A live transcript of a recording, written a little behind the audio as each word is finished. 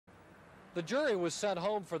The jury was sent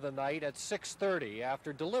home for the night at 6:30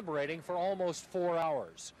 after deliberating for almost 4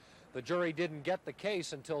 hours. The jury didn't get the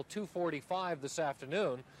case until 2:45 this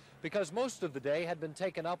afternoon because most of the day had been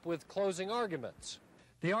taken up with closing arguments.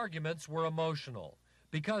 The arguments were emotional.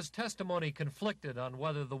 Because testimony conflicted on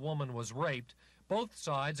whether the woman was raped, both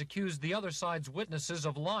sides accused the other side's witnesses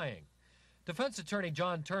of lying. Defense attorney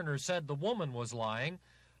John Turner said the woman was lying.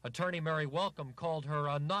 Attorney Mary Welcome called her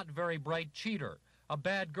a not very bright cheater, a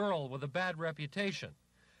bad girl with a bad reputation.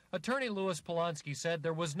 Attorney Louis Polonsky said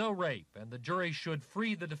there was no rape and the jury should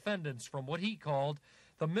free the defendants from what he called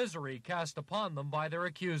the misery cast upon them by their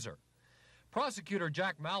accuser. Prosecutor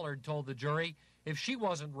Jack Mallard told the jury, if she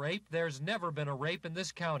wasn't raped, there's never been a rape in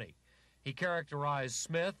this county. He characterized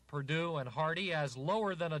Smith, Perdue, and Hardy as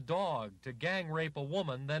lower than a dog to gang rape a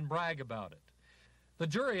woman, then brag about it. The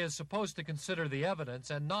jury is supposed to consider the evidence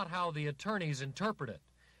and not how the attorneys interpret it.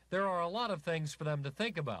 There are a lot of things for them to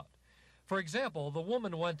think about. For example, the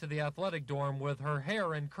woman went to the athletic dorm with her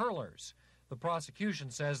hair in curlers. The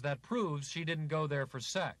prosecution says that proves she didn't go there for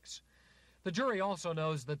sex. The jury also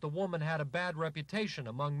knows that the woman had a bad reputation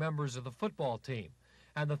among members of the football team,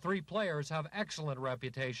 and the three players have excellent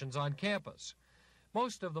reputations on campus.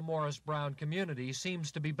 Most of the Morris Brown community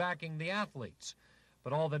seems to be backing the athletes,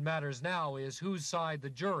 but all that matters now is whose side the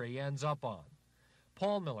jury ends up on.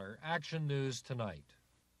 Paul Miller, Action News Tonight.